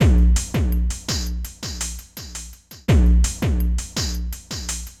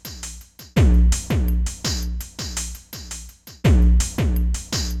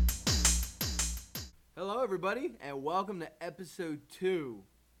everybody, and welcome to episode 2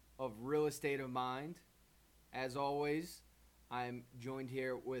 of Real Estate of Mind. As always, I'm joined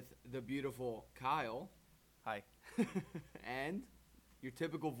here with the beautiful Kyle. Hi. And your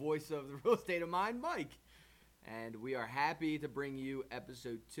typical voice of the Real Estate of Mind, Mike. And we are happy to bring you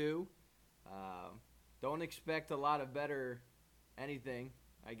episode 2. Don't expect a lot of better anything,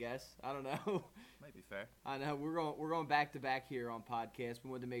 I guess. I don't know. Might be fair. I know we're going back to back here on podcast.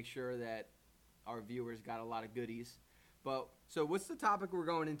 We wanted to make sure that our viewers got a lot of goodies. So what's the topic we're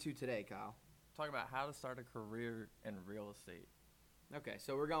going into today, Kyle? Talk about how to start a career in real estate. Okay,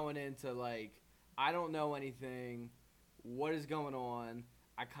 so we're going into I don't know anything. What is going on?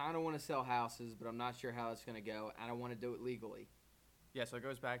 I kind of want to sell houses, but I'm not sure how it's going to go, and I want to do it legally. Yeah, so it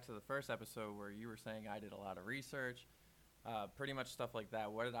goes back to the first episode where you were saying I did a lot of research, pretty much stuff like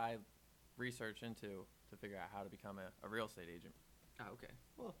that. What did I research into to figure out how to become a real estate agent? Oh, okay.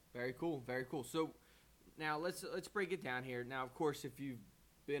 Well, very cool, very cool. So now let's break it down here. Now, of course, if you've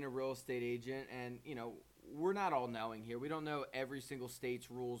been a real estate agent, and we're not all knowing here. We don't know every single state's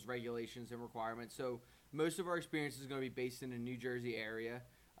rules, regulations, and requirements. So most of our experience is going to be based in the New Jersey area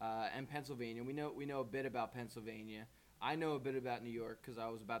and Pennsylvania. We know a bit about Pennsylvania. I know a bit about New York because I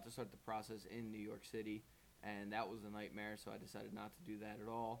was about to start the process in New York City, and that was a nightmare. So I decided not to do that at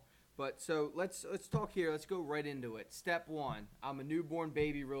all. But so let's talk here. Let's go right into it. Step 1, I'm a newborn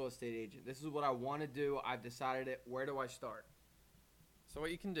baby real estate agent. This is what I want to do. I've decided it. Where do I start? So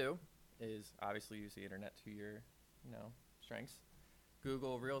what you can do is obviously use the internet to your, strengths.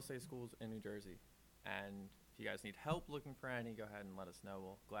 Google real estate schools in New Jersey. And if you guys need help looking for any, go ahead and let us know.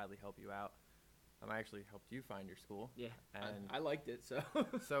 We'll gladly help you out. I actually helped you find your school. Yeah, and I liked it. So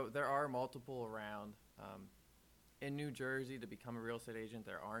So there are multiple around. In New Jersey, to become a real estate agent,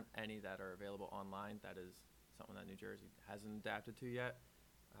 there aren't any that are available online. That is something that New Jersey hasn't adapted to yet.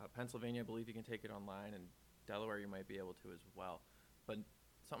 Pennsylvania, I believe you can take it online, and Delaware you might be able to as well. But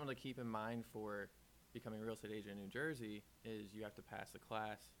something to keep in mind for becoming a real estate agent in New Jersey is you have to pass a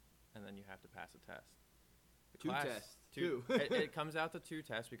class, and then you have to pass a test. Two. It comes out to 2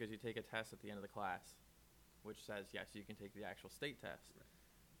 tests because you take a test at the end of the class, which says, yes, you can take the actual state test. Right.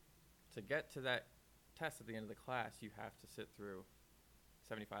 To get to that test at the end of the class, you have to sit through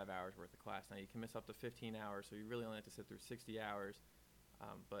 75 hours worth of class. Now, you can miss up to 15 hours, so you really only have to sit through 60 hours,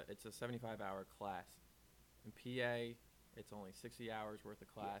 but it's a 75-hour class. In PA, it's only 60 hours worth of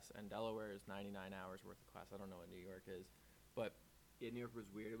class, and Delaware is 99 hours worth of class. I don't know what New York is, but yeah, New York was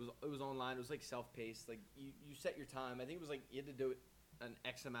weird. It was online. It was self-paced. You set your time. I think it was you had to do it an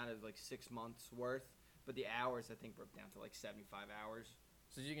X amount of 6 months worth, but the hours I think broke down to 75 hours.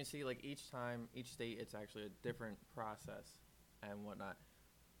 So as you can see, each time, each state, it's actually a different process and whatnot.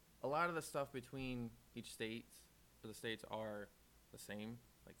 A lot of the stuff between the states are the same.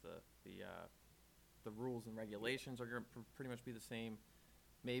 The rules and regulations are going to pretty much be the same.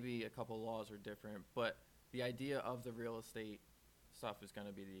 Maybe a couple laws are different, but the idea of the real estate stuff is going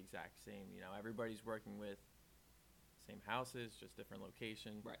to be the exact same. Everybody's working with same houses, just different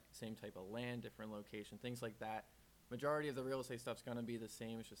location, right? Same type of land, different location, things like that. Majority of the real estate stuff's going to be the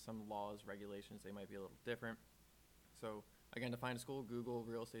same. It's just some laws, regulations, they might be a little different. So, again, to find a school, Google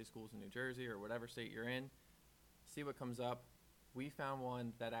real estate schools in New Jersey or whatever state you're in. See what comes up. We found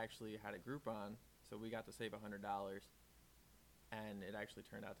one that actually had a Groupon, so we got to save $100, and it actually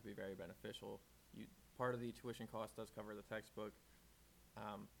turned out to be very beneficial. Part of the tuition cost does cover the textbook,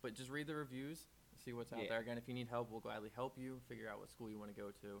 but just read the reviews, see what's out there. Again, if you need help, we'll gladly help you figure out what school you want to go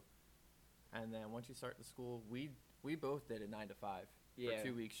to. And then once you start the school, we both did a 9 to 5 for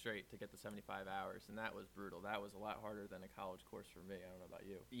 2 weeks straight to get the 75 hours, and that was brutal. That was a lot harder than a college course for me. I don't know about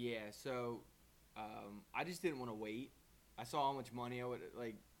you. Yeah, so I just didn't want to wait. I saw how much money I would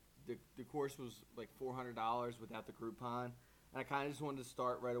the course was $400 without the Groupon, and I kind of just wanted to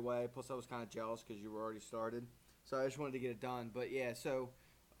start right away. Plus, I was kind of jealous because you were already started, so I just wanted to get it done. But yeah, so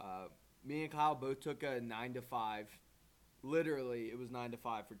me and Kyle both took a 9 to 5. Literally, it was 9 to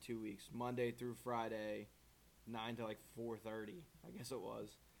 5 for 2 weeks, Monday through Friday, 9 to 4:30, I guess it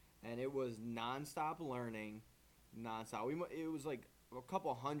was, and it was nonstop learning, nonstop. It was a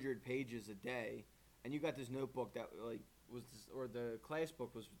couple hundred pages a day, and you got this notebook that or the class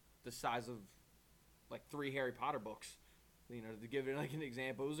book was the size of 3 Harry Potter books. To give it an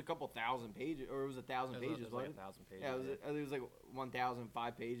example, it was a couple thousand pages, or it was 1,000 pages. It was 1,000 pages. Yeah, it was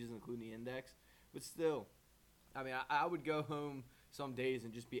 1,005 pages, including the index. But still, I mean, I would go home some days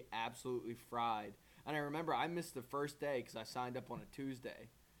and just be absolutely fried. And I remember I missed the first day because I signed up on a Tuesday.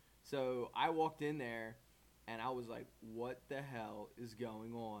 So I walked in there, and I was like, what the hell is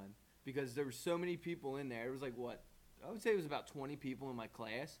going on? Because there were so many people in there. It was I would say it was about 20 people in my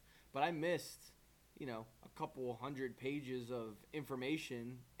class. But I missed a couple hundred pages of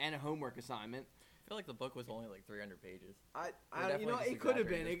information and a homework assignment. I feel like the book was only like 300 pages. It could have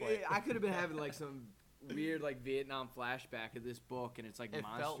been. I could have been having like some weird like Vietnam flashback of this book, and it's like It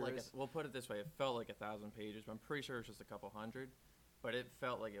monstrous. felt like, we'll put it this way, it felt like 1,000 pages, but I'm pretty sure it's just a couple hundred. But it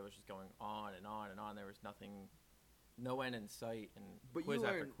felt like it was just going on and on and on. There was no end in sight, and But quiz you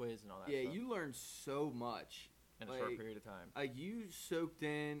after learn- quiz and all that Yeah, stuff you learn so much. in a like- short period of time. You soaked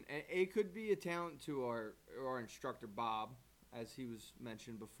in, and it could be a talent to our instructor Bob, as he was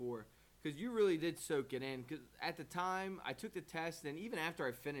mentioned before, because you really did soak it in. Because at the time I took the test, and even after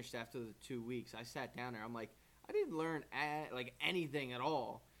I finished after the 2 weeks, I sat down there. I'm like, I didn't learn like anything at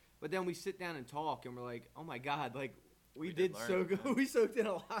all. But then we sit down and talk, and we're like, oh my god, like we did learn, so good. man. We soaked in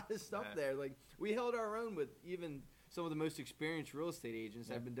a lot of stuff Yeah. there. Like we held our own with even some of the most experienced real estate agents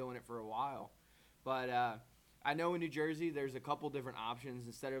that have been doing it for a while. But I know in New Jersey there's a couple different options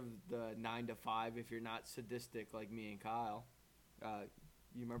instead of the 9 to 5 if you're not sadistic like me and Kyle.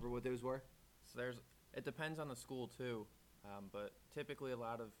 You remember what those were? So it depends on the school too, but typically a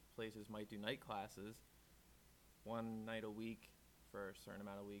lot of places might do night classes, one night a week for a certain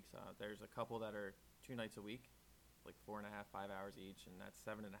amount of weeks. There's a couple that are 2 nights a week, like 4.5, 5 hours each, and that's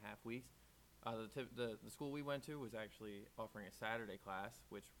 7.5 weeks. The school we went to was actually offering a Saturday class,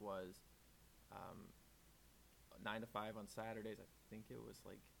 which was 9 to 5 on Saturdays. I think it was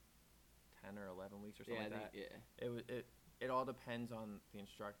like 10 or 11 weeks or something like that. Yeah. It all depends on the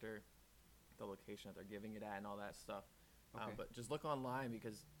instructor, the location that they're giving it at, and all that stuff. Okay. But just look online,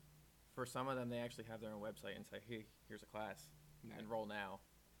 because for some of them they actually have their own website and say, hey, here's a class, Right. enroll now,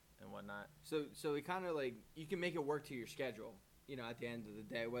 and whatnot. So it kind of like you can make it work to your schedule. At the end of the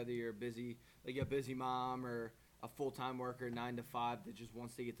day, whether you're a busy mom or a full-time worker, 9 to 5 that just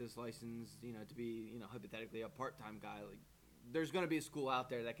wants to get this license, to be, hypothetically a part-time guy. Like, there's going to be a school out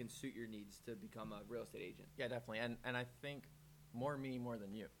there that can suit your needs to become a real estate agent. Yeah, definitely. And I think more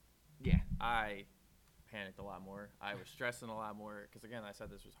than you. Yeah. I panicked a lot more. I was stressing a lot more because, again, I said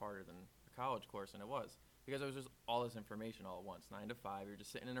this was harder than a college course, and it was. Because it was just all this information all at once. 9 to 5, you're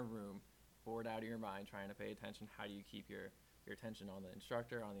just sitting in a room, bored out of your mind, trying to pay attention. How do you keep your attention on the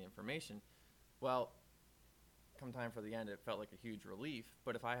instructor, on the information? Well, come time for the end, it felt like a huge relief.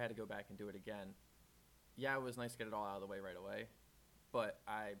 But if I had to go back and do it again, yeah, it was nice to get it all out of the way right away. But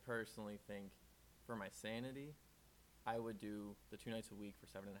I personally think, for my sanity, I would do the 2 nights a week for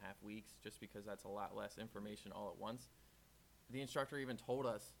 7.5 weeks, just because that's a lot less information all at once. The instructor even told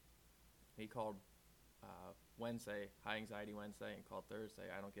us, he called Wednesday, High Anxiety Wednesday, and called Thursday,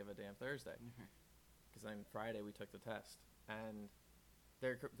 I Don't Give a Damn Thursday. Because then Friday we took the test. And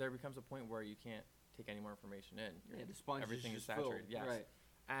there becomes a point where you can't take any more information in. The sponge Everything is is just saturated, filled. yes. Right.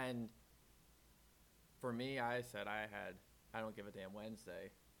 And for me, I said I Don't Give a Damn Wednesday,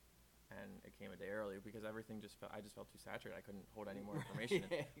 and it came a day early because everything I just felt too saturated. I couldn't hold any more information.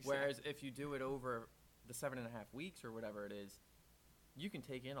 Yeah, exactly. Whereas if you do it over the 7.5 weeks or whatever it is, you can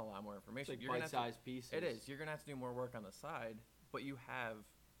take in a lot more It's information. like You're gonna have to- bite-sized pieces. It is. You're going to have to do more work on the side, but you have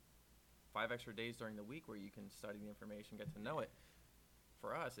 5 extra days during the week where you can study the information, get to know it.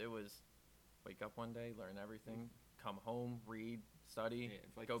 For us, it was wake up one day, learn everything, come home, read, study,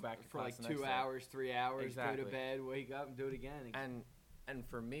 go back to for class like the next 2 day. hours, 3 hours, go Exactly. to bed, wake up, and do it again. And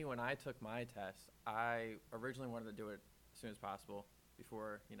for me, when I took my test, I originally wanted to do it as soon as possible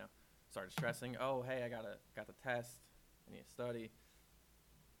before, started stressing. Oh, hey, I got the test. I need to study.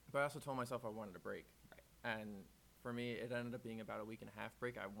 But I also told myself I wanted a break. Right. And for me, it ended up being about a week and a half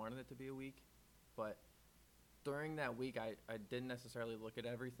break. I wanted it to be a week. But during that week, I didn't necessarily look at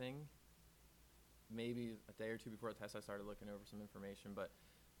everything. Maybe a day or two before the test, I started looking over some information. But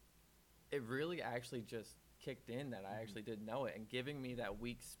it really actually just kicked in that I actually did know it. And giving me that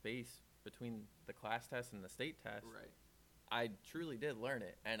week space between the class test and the state test, Right. I truly did learn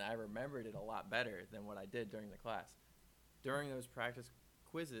it. And I remembered it a lot better than what I did during the class. During those practice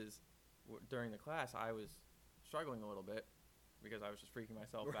quizzes during the class, I was struggling a little bit because I was just freaking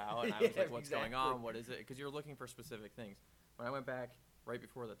myself out. And I was Yeah, like, what's going exactly. on? What is it? Because you're looking for specific things. When I went back right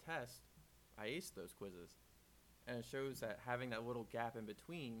before the test, I aced those quizzes. And it shows that having that little gap in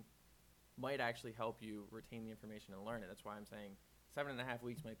between might actually help you retain the information and learn it. That's why I'm saying 7.5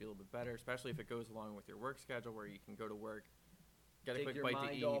 weeks might be a little bit better, especially if it goes along with your work schedule where you can go to work, get a Take quick your bite to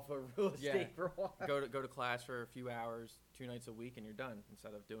mind eat, off of real estate Yeah. for a while. go to class for a few hours, 2 nights a week, and you're done,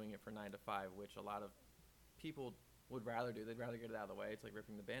 instead of doing it for 9 to 5, which a lot of people would rather do. They'd rather get it out of the way. It's like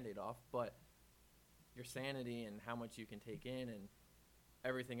ripping the Band-Aid off. But your sanity and how much you can take in and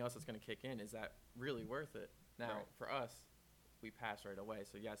everything else that's going to kick in, is that really worth it? Now, Right. for us, we passed right away.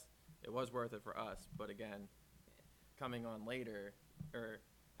 So, yes, it was worth it for us. But, again, coming on later, or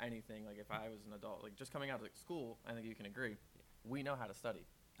anything, like if I was an adult, like just coming out of school, I think you can agree, we know how to study.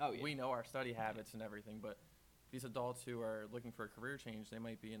 Oh, yeah. We know our study habits and everything, but these adults who are looking for a career change, they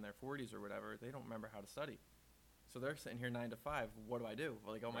might be in their 40s or whatever, they don't remember how to study. So they're sitting here 9 to 5, what do I do?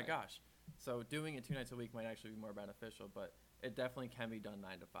 Like, oh my Right. gosh. So doing it 2 nights a week might actually be more beneficial, but it definitely can be done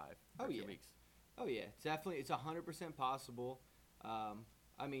 9 to 5 for Oh, 2 yeah. weeks. Oh yeah, it's definitely, it's 100% possible.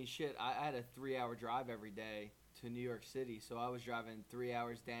 I mean, shit, I had a 3-hour drive every day to New York City, so I was driving 3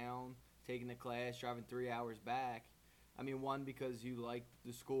 hours down, taking the class, driving 3 hours back. I mean, one, because you liked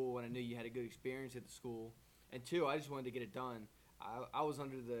the school and I knew you had a good experience at the school, and two, I just wanted to get it done. I was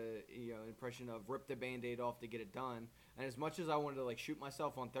under the impression of rip the Band-Aid off to get it done, and as much as I wanted to like shoot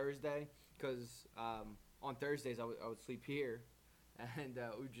myself on Thursday, because on Thursdays I would sleep here, and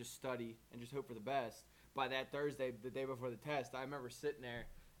we would just study and just hope for the best. By that Thursday, the day before the test, I remember sitting there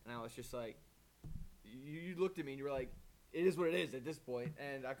and I was just like, you looked at me and you were like, it is what it is at this point,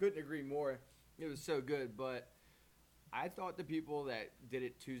 and I couldn't agree more. It was so good, but I thought the people that did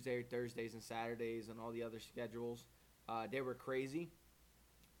it Tuesday or Thursdays and Saturdays and all the other schedules, they were crazy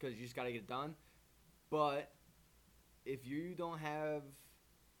because you just got to get it done. But if you don't have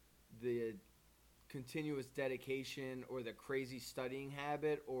the continuous dedication or the crazy studying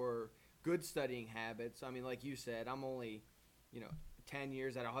habit or good studying habits, I mean, like you said, I'm only, 10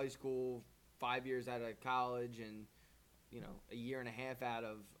 years out of high school, 5 years out of college, and a year and a half out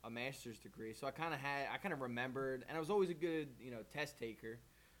of a master's degree. So I kind of remembered, and I was always a good, test taker.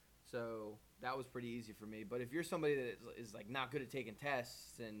 So that was pretty easy for me. But if you're somebody that is like not good at taking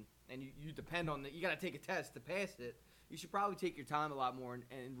tests and you depend on that, you got to take a test to pass it, you should probably take your time a lot more and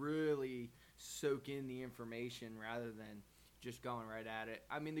really soak in the information rather than just going right at it.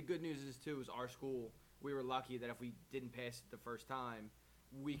 I mean, the good news is, too, is our school, we were lucky that if we didn't pass it the first time,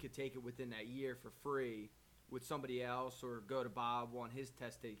 we could take it within that year for free with somebody else or go to Bob on his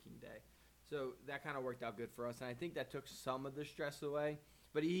test-taking day. So that kind of worked out good for us, and I think that took some of the stress away.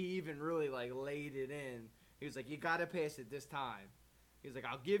 But he even really, laid it in. He was like, you got to pass it this time. He was like,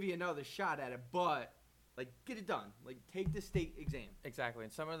 I'll give you another shot at it, but, get it done. Take the state exam. Exactly.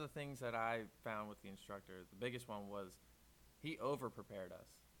 And some of the things that I found with the instructor, the biggest one was he over-prepared us.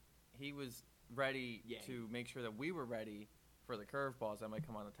 He was ready to make sure that we were ready for the curveballs that might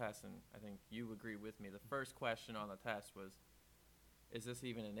come on the test. And I think you agree with me. The first question on the test was, is this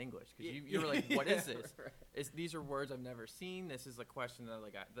even in English? Because you were like, what is this? Right. These are words I've never seen. This is a question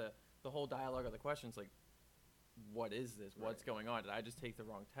that, the whole dialogue of the questions, what is this? Right. What's going on? Did I just take the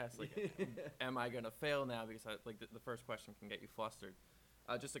wrong test? Am I going to fail now? Because, the first question can get you flustered.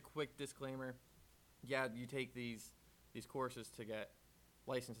 Just a quick disclaimer. Yeah, you take these courses to get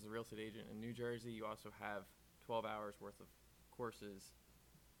licensed as a real estate agent in New Jersey. You also have 12 hours worth of courses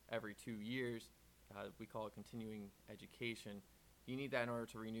every 2 years. We call it continuing education. You need that in order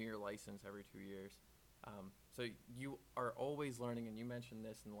to renew your license every 2 years. So you are always learning, and you mentioned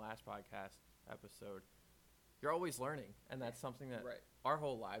this in the last podcast episode. You're always learning, and that's something that our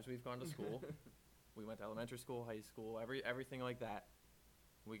whole lives we've gone to school. We went to elementary school, high school, everything like that.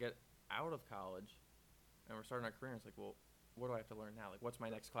 We get out of college, and we're starting our career, and it's like, well, what do I have to learn now? What's my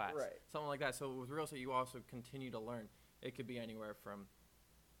next class? Right. Something like that. So with real estate, you also continue to learn. It could be anywhere from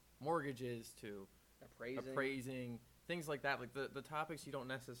mortgages to appraising, things like that. The topics you're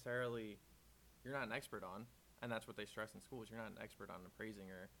not an expert on, and that's what they stress in schools. You're not an expert on appraising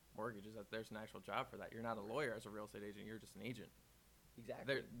or mortgages. That there's an actual job for that. You're not a lawyer as a real estate agent. You're just an agent.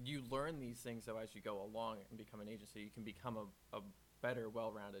 Exactly. You learn these things, though, as you go along and become an agent, so you can become a better,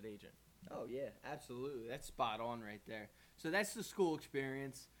 well-rounded agent. Oh, yeah, absolutely. That's spot on right there. So that's the school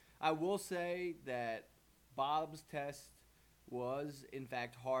experience. I will say that Bob's test was, in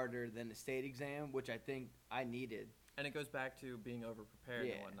fact, harder than the state exam, which I think I needed. And it goes back to being over-prepared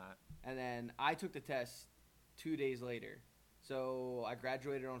and whatnot. And then I took the test 2 days later. So I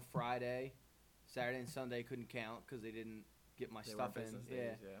graduated on Friday. Saturday and Sunday couldn't count because they didn't get my stuff in.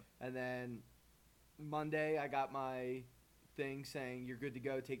 Days, And then Monday I got my thing saying you're good to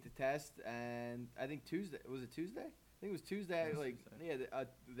go, take the test. And I think Tuesday, was it Tuesday? I think it was Tuesday.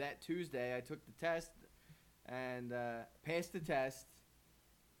 That Tuesday I took the test and passed the test.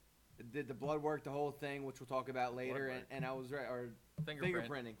 Did the blood work, the whole thing, which we'll talk about later, and I was right. Or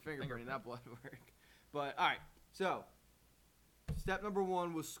fingerprinting, not blood work. But all right, so step number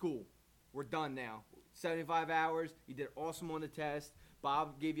 1 was school. We're done now. 75 hours. You did awesome on the test.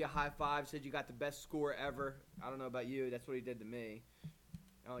 Bob gave you a high five, said you got the best score ever. I don't know about you. That's what he did to me.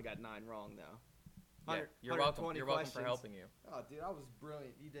 I only got 9 wrong though. Yeah, you're welcome. You're welcome for helping you. Oh, dude, I was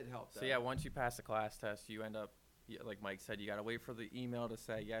brilliant. You did help. So yeah, once you pass the class test, you end up, like Mike said, you got to wait for the email to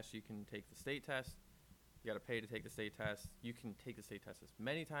say yes, you can take the state test. You got to pay to take the state test. You can take the state test as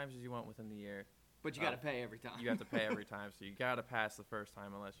many times as you want within the year. But you got to pay every time. You have to pay every time, so you got to pass the first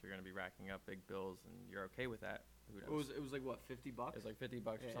time unless you're going to be racking up big bills and you're okay with that. Who knows? It was like what, $50? It was like $50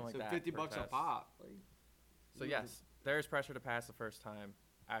 or something like so that. So $50 a pop. Like, so yes, there's pressure to pass the first time.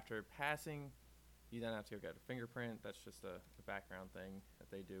 After passing, you then have to go get a fingerprint. That's just a background thing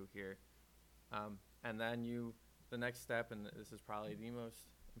that they do here. And then the next step, and this is probably the most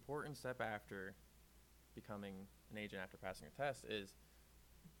important step after becoming an agent after passing a test, is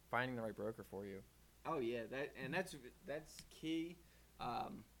finding the right broker for you. Oh yeah, that's key.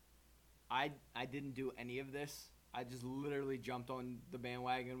 I didn't do any of this. I just literally jumped on the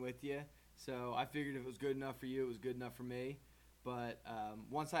bandwagon with you. So I figured if it was good enough for you, it was good enough for me. But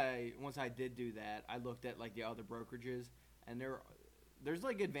once I did do that, I looked at like the other brokerages, and there's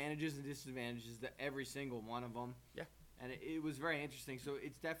like advantages and disadvantages to every single one of them. Yeah. And it was very interesting. So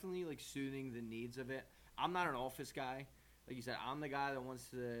it's definitely like suiting the needs of it. I'm not an office guy. Like you said, I'm the guy that wants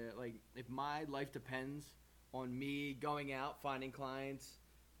to, like, if my life depends on me going out, finding clients,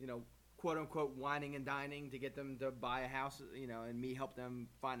 quote unquote, whining and dining to get them to buy a house, and me help them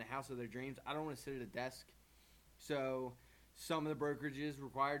find a house of their dreams. I don't want to sit at a desk. So some of the brokerages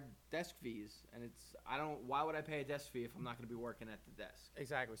required desk fees, and why would I pay a desk fee if I'm not going to be working at the desk?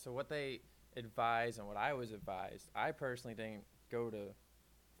 Exactly. So what they advise and what I was advised, I personally didn't go to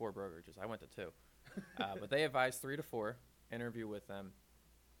 4 brokerages. I went to 2. But they advised 3 to 4, interview with them,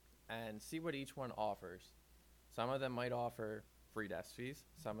 and see what each one offers. Some of them might offer free desk fees.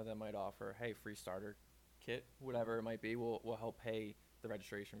 Some of them might offer, hey, free starter kit, whatever it might be. We'll help pay the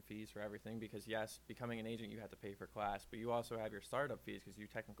registration fees for everything because, yes, becoming an agent, you have to pay for class, but you also have your startup fees because you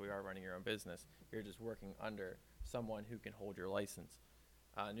technically are running your own business. You're just working under someone who can hold your license.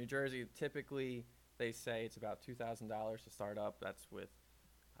 New Jersey, typically, they say it's about $2,000 to start up. That's with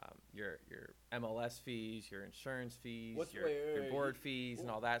your MLS fees, your insurance fees, your board fees,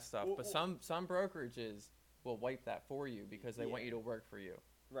 and all that stuff. But some brokerages will wipe that for you because they want you to work for you.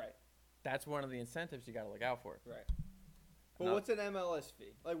 Right. That's one of the incentives you got to look out for. Right. But what's an MLS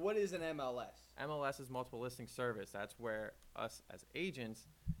fee? Like, what is an MLS? MLS is multiple listing service. That's where us as agents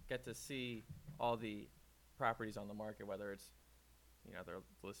get to see all the properties on the market, whether it's, they're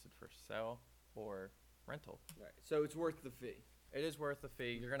listed for sale or rental. Right. So it's worth the fee. It is worth the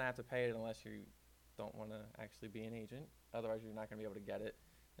fee. You're going to have to pay it unless you don't want to actually be an agent. Otherwise, you're not going to be able to get it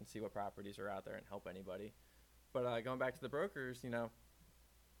and see what properties are out there and help anybody. But going back to the brokers,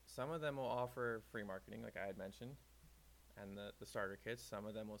 some of them will offer free marketing, like I had mentioned, and the starter kits. Some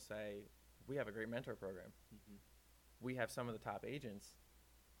of them will say, we have a great mentor program. Mm-hmm. We have some of the top agents.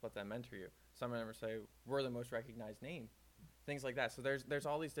 Let them mentor you. Some of them will say, we're the most recognized name. Things like that. So there's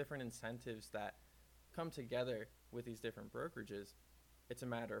all these different incentives that come together with these different brokerages. It's a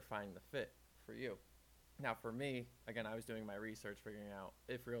matter of finding the fit for you. Now, for me, again, I was doing my research, figuring out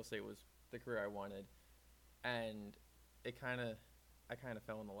if real estate was the career I wanted, and I kind of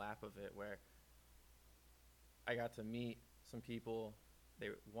fell in the lap of it where I got to meet some people.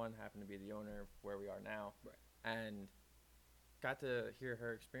 One happened to be the owner of where we are now, right, and got to hear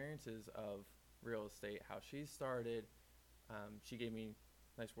her experiences of real estate, how she started. She gave me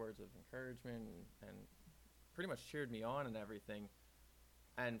nice words of encouragement and pretty much cheered me on and everything.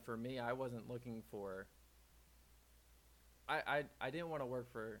 And for me, I wasn't looking for... I didn't want to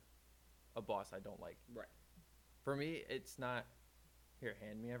work for a boss I don't like. Right. For me, it's not, here,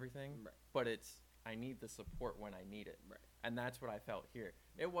 hand me everything. Right. But it's, I need the support when I need it. Right. And that's what I felt here.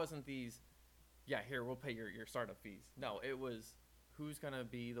 It wasn't these, here, we'll pay your startup fees. No, it was, who's going to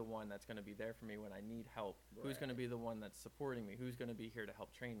be the one that's going to be there for me when I need help? Right. Who's going to be the one that's supporting me? Who's going to be here to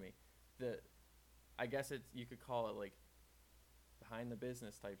help train me? I guess you could call it like behind the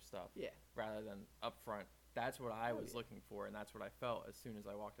business type stuff. Yeah. Rather than up front. That's what I was looking for, and that's what I felt as soon as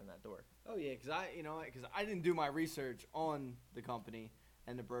I walked in that door. Oh yeah, because I didn't do my research on the company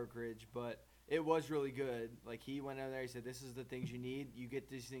and the brokerage, but it was really good. Like, he went in there, he said, "This is the things you need. You get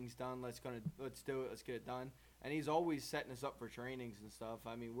these things done. Let's do it. Let's get it done." And he's always setting us up for trainings and stuff.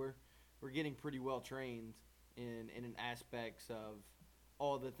 I mean, we're getting pretty well trained in aspects of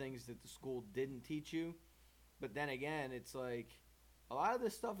all the things that the school didn't teach you. But then again, it's like, a lot of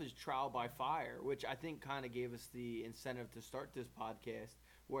this stuff is trial by fire, which I think kind of gave us the incentive to start this podcast,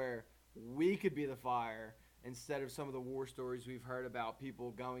 where we could be the fire instead of some of the war stories we've heard about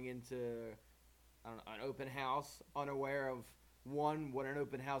people going into, an open house unaware of, 1, what an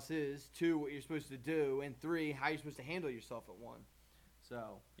open house is, 2, what you're supposed to do, and 3, how you're supposed to handle yourself at 1.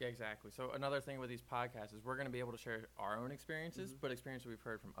 So yeah, exactly. So another thing with these podcasts is we're going to be able to share our own experiences, but experiences we've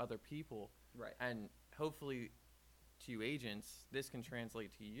heard from other people. Right. And hopefully, to you agents, this can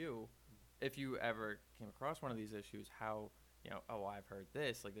translate to you if you ever came across one of these issues, how, oh, I've heard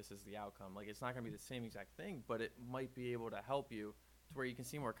this, like this is the outcome. Like it's not going to be the same exact thing, but it might be able to help you to where you can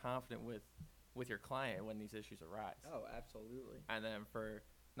seem more confident with your client when these issues arise. Oh, absolutely. And then for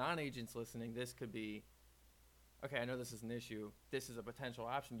non-agents listening, this could be, okay, I know this is an issue. This is a potential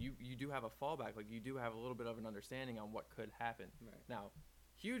option. You do have a fallback. Like you do have a little bit of an understanding on what could happen. Right. Now,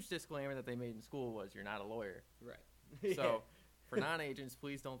 huge disclaimer that they made in school was you're not a lawyer. Right. So for non-agents,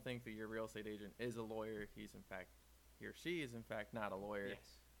 please don't think that your real estate agent is a lawyer. He or she is in fact not a lawyer. Yes.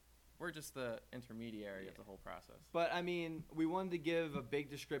 We're just the intermediary of the whole process. But I mean, we wanted to give a big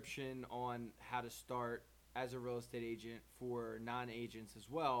description on how to start as a real estate agent for non-agents as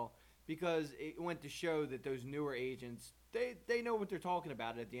well, because it went to show that those newer agents, they know what they're talking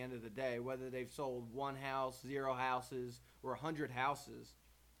about at the end of the day, whether they've sold 1 house, 0 houses, or 100 houses.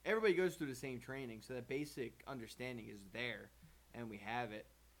 Everybody goes through the same training, so that basic understanding is there, and we have it,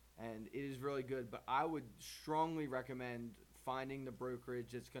 and it is really good. But I would strongly recommend finding the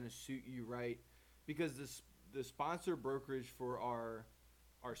brokerage that's going to suit you right, because the sponsor brokerage for our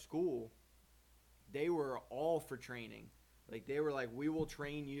school, they were all for training. Like they were like, we will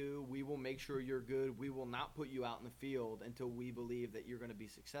train you, we will make sure you're good, we will not put you out in the field until we believe that you're going to be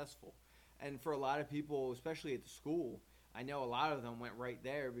successful. And for a lot of people, especially at the school, I know a lot of them went right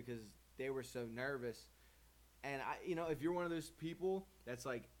there because they were so nervous. And if you're one of those people that's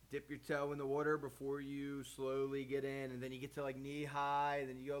like, dip your toe in the water before you slowly get in, and then you get to like knee high,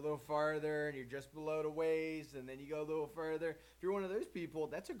 then you go a little farther and you're just below the waist, and then you go a little further. If you're one of those people,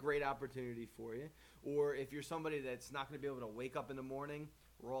 that's a great opportunity for you. Or if you're somebody that's not going to be able to wake up in the morning,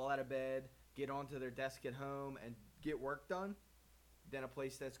 roll out of bed, get onto their desk at home and get work done, then a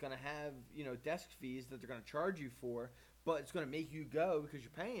place that's going to have, desk fees that they're going to charge you for, but it's going to make you go because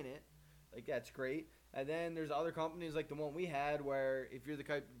you're paying it. Like, that's great. And then there's other companies like the one we had where if you're the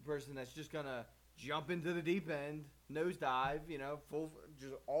type of person that's just going to jump into the deep end, nosedive, full,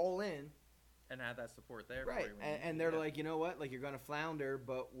 just all in. And have that support there right. for you. And they're like, you know what? Like, you're going to flounder,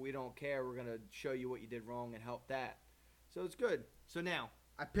 but we don't care. We're going to show you what you did wrong and help that. So it's good. So now,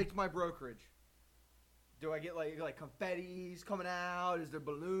 I picked my brokerage. Do I get like confettis coming out? Is there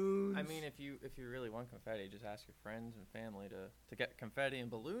balloons? I mean, if you really want confetti, just ask your friends and family to get confetti and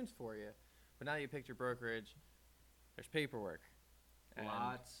balloons for you. But now you picked your brokerage, there's paperwork. And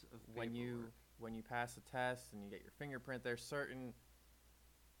lots of paperwork. When you pass the test and you get your fingerprint, there's certain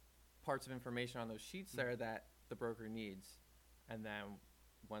parts of information on those sheets there that the broker needs. And then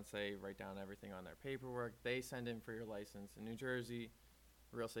once they write down everything on their paperwork, they send in for your license. In New Jersey,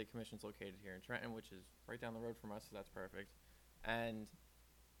 Real Estate Commission's located here in Trenton, which is right down the road from us, so that's perfect. And,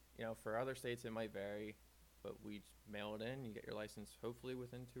 for other states it might vary, but we just mail it in. You get your license hopefully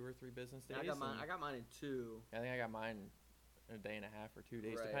within 2 or 3 business days. I got mine in 2. I think I got mine in a day and a half or 2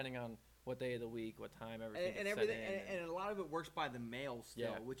 days, right. Depending on what day of the week, what time, everything. And everything, and a lot of it works by the mail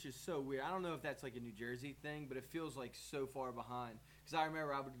still, which is so weird. I don't know if that's like a New Jersey thing, but it feels like so far behind. Because I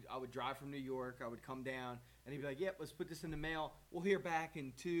remember I would drive from New York, I would come down, and he'd be like, "Yep, let's put this in the mail. We'll hear back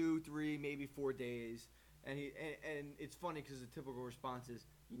in 2, 3, maybe 4 days." And it's funny because the typical response is,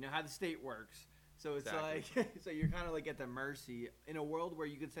 "You know how the state works." So it's exactly. like, so you're kind of like at the mercy in a world where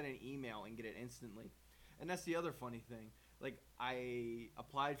you could send an email and get it instantly. And that's the other funny thing. Like, I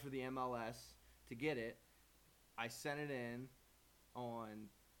applied for the MLS to get it. I sent it in on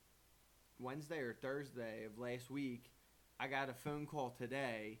Wednesday or Thursday of last week. I got a phone call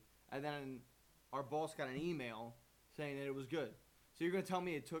today, and then our boss got an email saying that it was good. So you're going to tell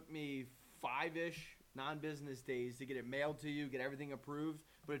me it took me 5-ish non-business days to get it mailed to you, get everything approved,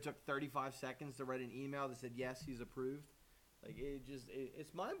 but it took 35 seconds to write an email that said, yes, he's approved? Like,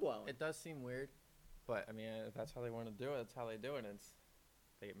 it's mind-blowing. It does seem weird, but, I mean, if that's how they want to do it, that's how they do it.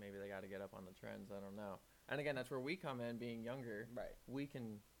 Maybe they got to get up on the trends. I don't know. And, again, that's where we come in, being younger. Right. We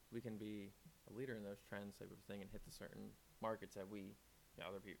can be a leader in those trends type of thing and hit the certain markets that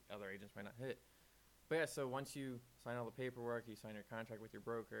other agents might not hit. But, yeah, so once you sign all the paperwork, you sign your contract with your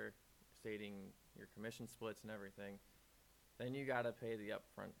broker stating your commission splits and everything, then you got to pay the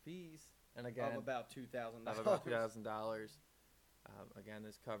upfront fees. And, again, of about $2,000. Again,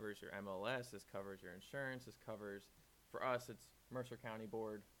 this covers your MLS, this covers your insurance, this covers, for us, it's Mercer County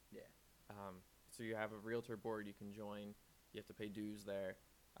Board. Yeah. So you have a realtor board you can join. You have to pay dues there.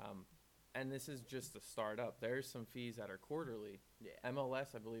 And this is just a startup. There's some fees that are quarterly. Yeah.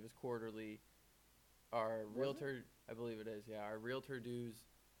 MLS, I believe, is quarterly. Our realtor, I believe it is, yeah. Our realtor dues,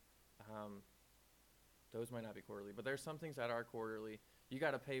 those might not be quarterly, but there's some things that are quarterly. You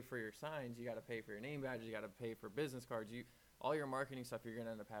got to pay for your signs. You got to pay for your name badges. You got to pay for business cards. All your marketing stuff you're going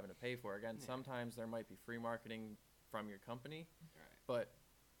to end up having to pay for. Again, sometimes there might be free marketing from your company, Right. but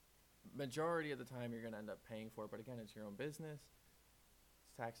majority of the time you're going to end up paying for it. But again, it's your own business.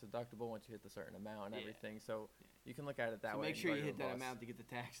 It's tax deductible once you hit the certain amount and everything. So you can look at it that way. Make sure you hit that amount to get the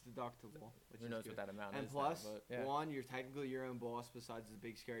tax deductible. Who knows what that amount is? And plus, now, one, you're technically your own boss besides the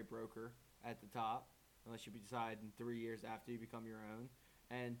big scary broker at the top, unless you decide in 3 years after you become your own.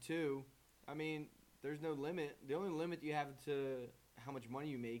 And two, I mean, there's no limit. The only limit you have to how much money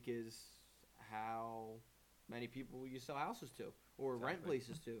you make is how many people you sell houses to, or rent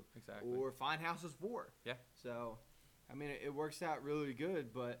places to, or find houses for. Yeah. So, I mean, it works out really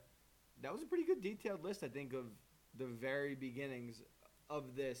good, but that was a pretty good detailed list, I think, of the very beginnings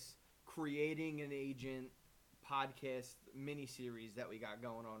of this creating an agent podcast mini-series that we got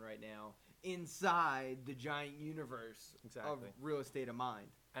going on right now inside the giant universe of Real Estate of Mind.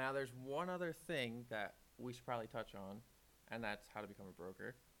 And now there's one other thing that we should probably touch on, and that's how to become a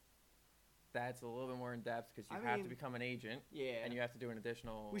broker. That's a little bit more in depth because you have to become an agent. Yeah. And you have to do an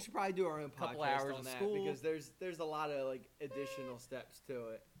additional. We should probably do our own couple podcast hours on of that school. because there's a lot of like additional steps to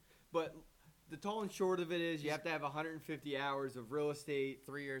it. But the tall and short of it is you have to have 150 hours of real estate,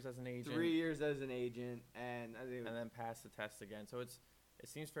 3 years as an agent, 3 years as an agent, and then pass the test again. So it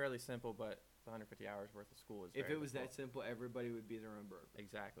seems fairly simple, but the 150 hours worth of school is. If it was that simple, everybody would be their own broker.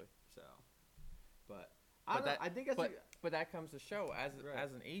 Exactly. So, but I think that's but that comes to show as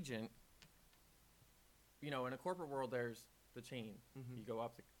an agent. You know, in a corporate world, there's the chain. Mm-hmm. You go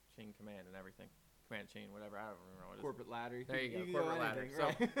up the chain command and everything. Command chain, whatever. I don't remember what it is. Corporate ladder. There you go. Corporate ladder.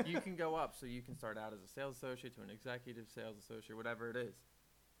 Right? So you can go up. So you can start out as a sales associate to an executive sales associate, whatever it is.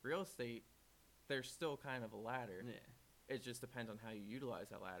 Real estate, there's still kind of a ladder. Yeah. It just depends on how you utilize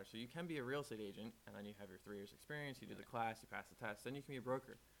that ladder. So you can be a real estate agent, and then you have your 3 years experience. You do the class, you pass the test, then you can be a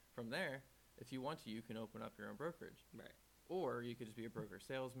broker. From there, if you want to, you can open up your own brokerage. Right. Or you could just be a broker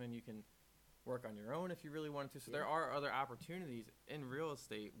salesman. You can work on your own if you really wanted to. So there are other opportunities in real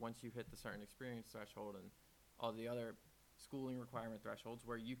estate once you hit the certain experience threshold and all the other schooling requirement thresholds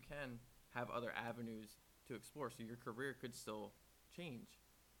where you can have other avenues to explore. So your career could still change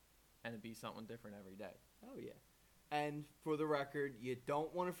and it'd be something different every day. Oh, yeah. And for the record, you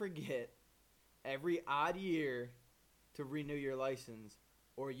don't want to forget every odd year to renew your license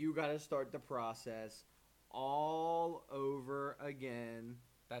or you got to start the process all over again.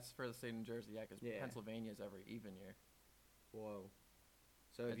 That's for the state of New Jersey, because Pennsylvania is every even year. Whoa.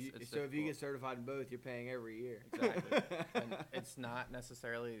 So if you get certified in both, you're paying every year. Exactly. And it's not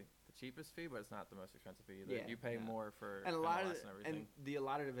necessarily the cheapest fee, but it's not the most expensive fee either. Yeah, you pay more for and MLS and everything. And the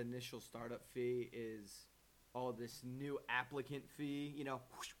allotted of initial startup fee is all this new applicant fee, you know,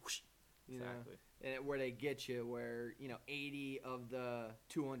 whoosh, whoosh, you know, and where they get you, where, you know, 80 of the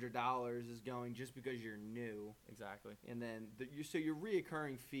 $200 is going just because you're new. Exactly. And then so your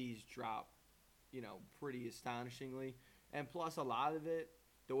reoccurring fees drop, you know, pretty astonishingly. And plus a lot of it,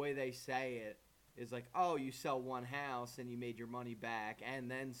 the way they say it is like, oh, you sell one house and you made your money back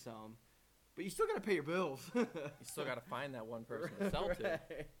and then some, but you still got to pay your bills. You still got to find that one person to sell to.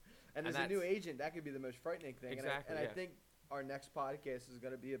 And as a new agent, that could be the most frightening thing. Exactly. And I think our next podcast is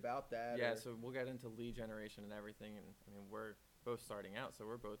going to be about that. Yeah, so we'll get into lead generation and everything. And, I mean, we're both starting out, so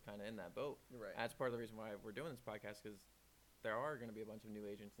we're both kind of in that boat. Right. That's part of the reason why we're doing this podcast, because there are going to be a bunch of new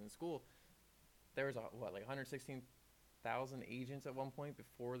agents in school. There was, like 116,000 agents at one point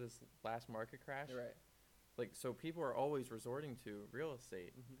before this last market crash. Right. Like, so people are always resorting to real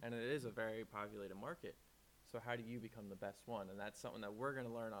estate, and it is a very populated market. So how do you become the best one? And that's something that we're going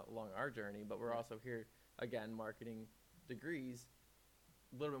to learn along our journey, but we're also here, again, marketing degrees,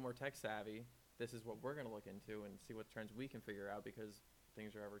 a little bit more tech savvy. This is what we're going to look into and see what trends we can figure out, because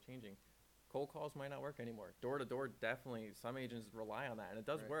things are ever changing. Cold calls might not work anymore. Door to door, definitely, some agents rely on that, and it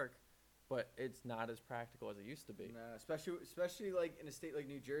does work, but it's not as practical as it used to be. No, especially like in a state like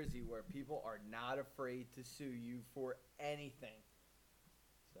New Jersey, where people are not afraid to sue you for anything.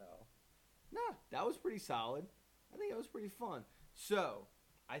 So, that was pretty solid. I think that was pretty fun. So,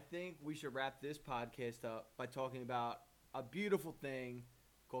 I think we should wrap this podcast up by talking about a beautiful thing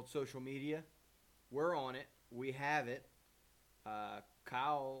called social media. We're on it. We have it.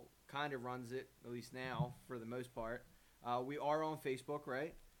 Kyle kind of runs it, at least now, for the most part. We are on Facebook,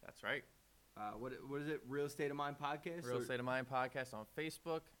 right? That's right. What is it? Real Estate of Mind Podcast? Real Estate of Mind Podcast on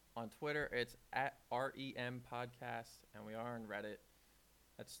Facebook. On Twitter, it's at REM Podcast, and we are on Reddit.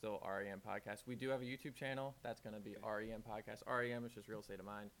 That's still REM Podcast. We do have a YouTube channel. That's going to be REM Podcast. REM is just Real Estate of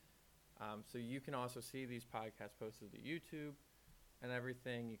Mind. So you can also see these podcasts posted to YouTube and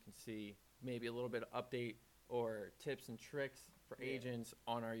everything. You can see maybe a little bit of update or tips and tricks for agents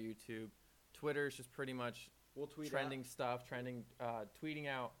on our YouTube. Twitter is just pretty much trending stuff, tweeting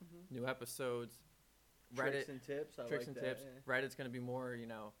out new episodes. Tricks and tips. Tricks and tips. Yeah. Reddit's going to be more,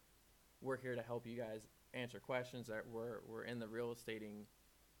 we're here to help you guys answer questions. That we're in the real estate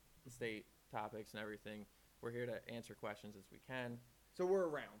topics and everything. We're here to answer questions as we can. So we're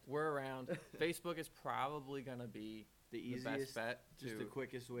around. We're around. Facebook is probably going to be The easiest, best bet. just the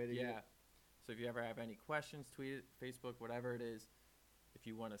quickest way to yeah. get. So if you ever have any questions, tweet it, Facebook, whatever it is. If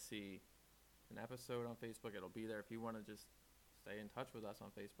you want to see an episode on Facebook, it'll be there. If you want to just stay in touch with us on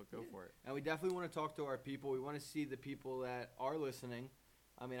Facebook, go for it. And we definitely want to talk to our people. We want to see the people that are listening.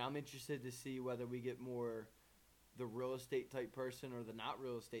 I mean, I'm interested to see whether we get more the real estate type person or the not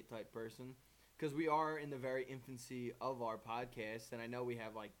real estate type person. Because we are in the very infancy of our podcast, and I know we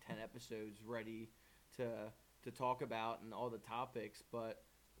have like 10 episodes ready to talk about and all the topics, but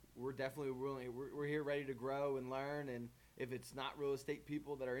we're definitely willing. We're here ready to grow and learn, and if it's not real estate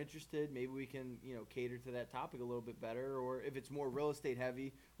people that are interested, maybe we can cater to that topic a little bit better. Or if it's more real estate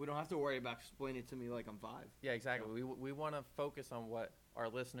heavy, we don't have to worry about explaining it to me like I'm 5. Yeah, exactly. We want to focus on what our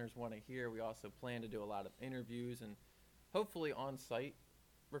listeners want to hear. We also plan to do a lot of interviews and hopefully on-site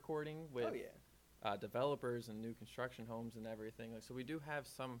recording with developers and new construction homes and everything. So we do have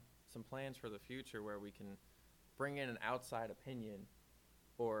some plans for the future where we can bring in an outside opinion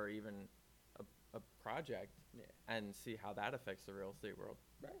or even a project and see how that affects the real estate world.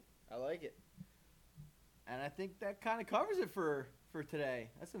 Right. I like it. And I think that kind of covers it for today.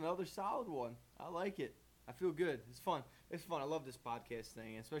 That's another solid one. I like it. I feel good. It's fun. It's fun. I love this podcast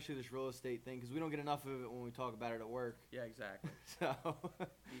thing, especially this real estate thing, because we don't get enough of it when we talk about it at work. Yeah, exactly. So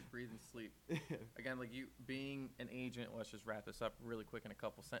eat, breathe, and sleep. Again, like you being an agent, let's just wrap this up really quick in a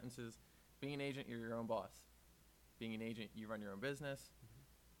couple sentences. Being an agent, you're your own boss. Being an agent, you run your own business.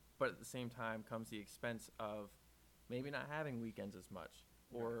 But at the same time comes the expense of maybe not having weekends as much.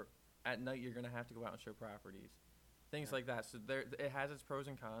 Or at night you're going to have to go out and show properties. Things like that. So it has its pros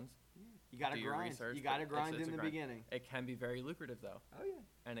and cons. You got to grind. Research, you got to grind it's in the beginning. It can be very lucrative, though. Oh, yeah.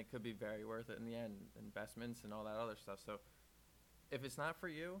 And it could be very worth it in the end, investments and all that other stuff. So if it's not for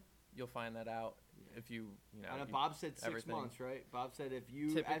you, you'll find that out if you know. I know Bob said 6 months, right? Bob said if you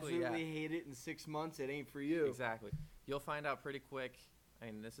Typically, absolutely hate it in 6 months, it ain't for you. Exactly. You'll find out pretty quick. I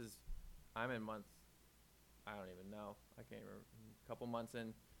mean, I'm in month, I don't even know. I can't remember. A couple months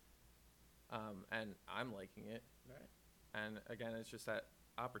in, and I'm liking it. Right. And again, it's just that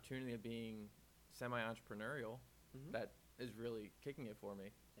opportunity of being semi-entrepreneurial that is really kicking it for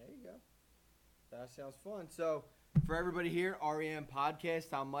me. There you go. That sounds fun. So, for everybody here, REM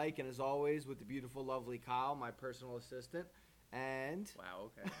Podcast, I'm Mike, and as always, with the beautiful, lovely Kyle, my personal assistant. And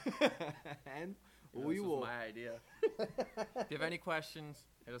Wow, okay. and this was my idea. If you have any questions,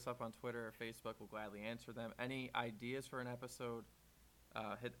 hit us up on Twitter or Facebook. We'll gladly answer them. Any ideas for an episode,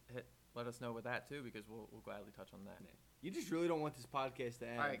 let us know with that too, because we'll gladly touch on that. You just really don't want this podcast to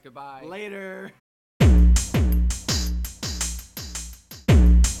end. All right, goodbye. Later.